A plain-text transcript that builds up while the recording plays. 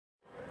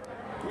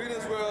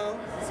Israel,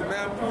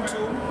 Saran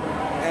Kaba,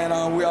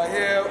 and we are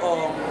here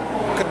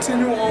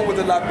continue on with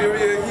the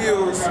Liberia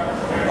Heals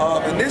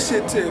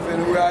initiative,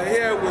 and we are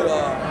here with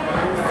a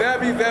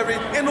very, very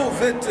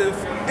innovative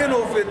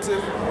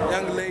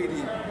young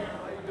lady.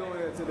 How you doing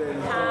here today?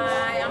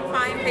 Hi, I'm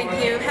fine, thank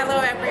you. Hello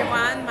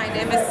everyone, my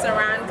name is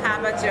Saran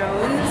Kaba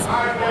Jones.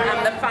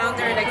 I'm the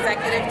founder and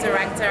executive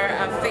director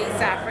of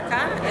Face Africa,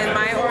 and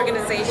my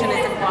organization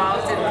is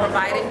involved in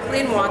providing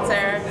clean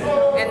water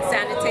and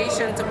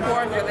sanitation to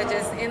poor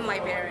villages in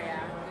Liberia.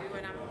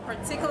 And I'm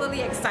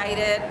particularly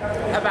excited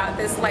about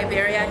this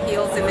Liberia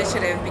Heals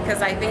initiative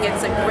because I think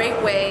it's a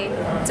great way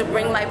to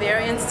bring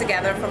Liberians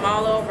together from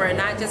all over,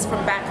 not just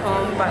from back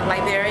home, but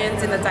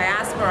Liberians in the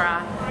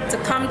diaspora, to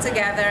come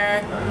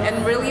together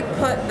and really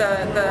put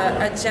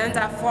the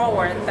agenda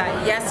forward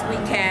that yes we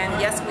can,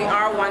 yes we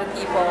are one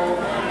people,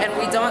 and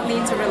we don't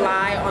need to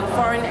rely on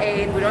foreign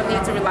aid, we don't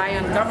need to rely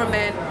on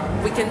government,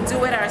 we can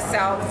do it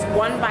ourselves,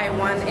 one by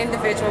one,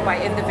 individual by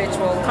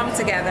individual, come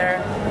together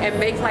and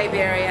make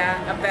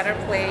Liberia a better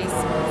place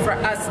for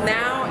us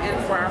now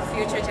and for our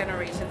future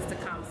generations to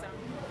come.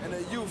 And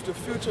the youth, the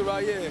future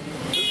right here.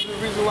 This is the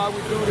reason why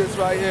we do this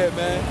right here,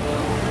 man.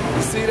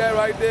 You see that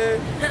right there?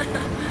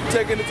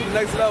 Taking it to the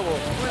next level.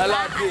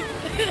 LIB.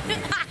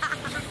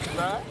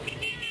 Right?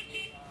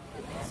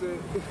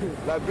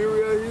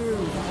 Liberia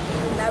Heals.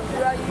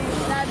 Liberia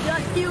Heals. Liberia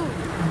Heals.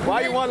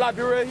 Why you want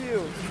Liberia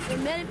Heals? For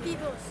many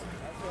people.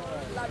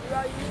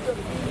 Liberia Heals to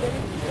feed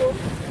many people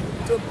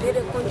to build a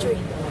country.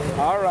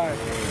 All right.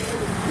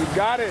 You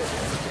got it.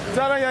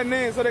 Tell them your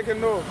name so they can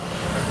know.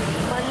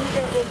 My name is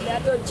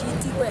Obiado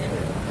GT.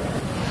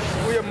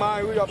 Who your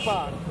mom, who your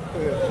pa?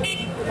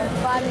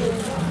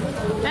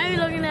 Where are you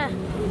looking at?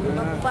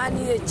 My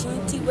party is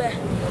GT.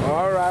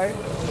 All right.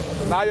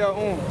 Now your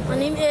own. My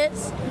name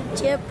is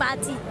Chair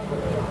Party.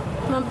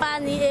 My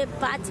party is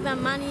Party. My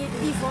money is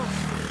Before.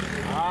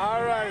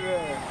 All right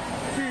then.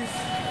 Peace.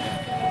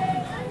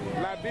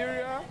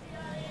 Liberia.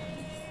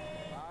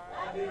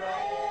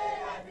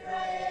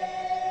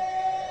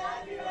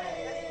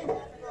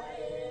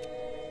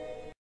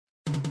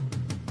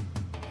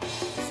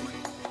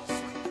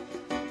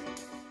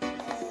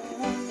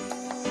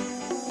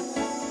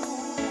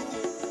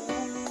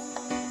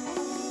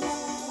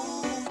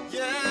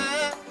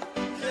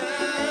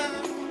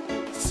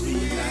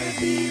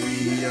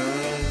 Liberia,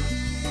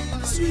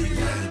 sweet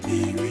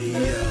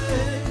Liberia,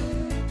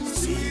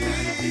 sweet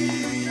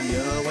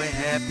Liberia, we're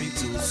happy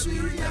to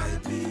sweet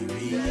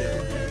Liberia,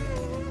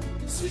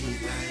 sweet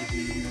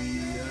Liberia.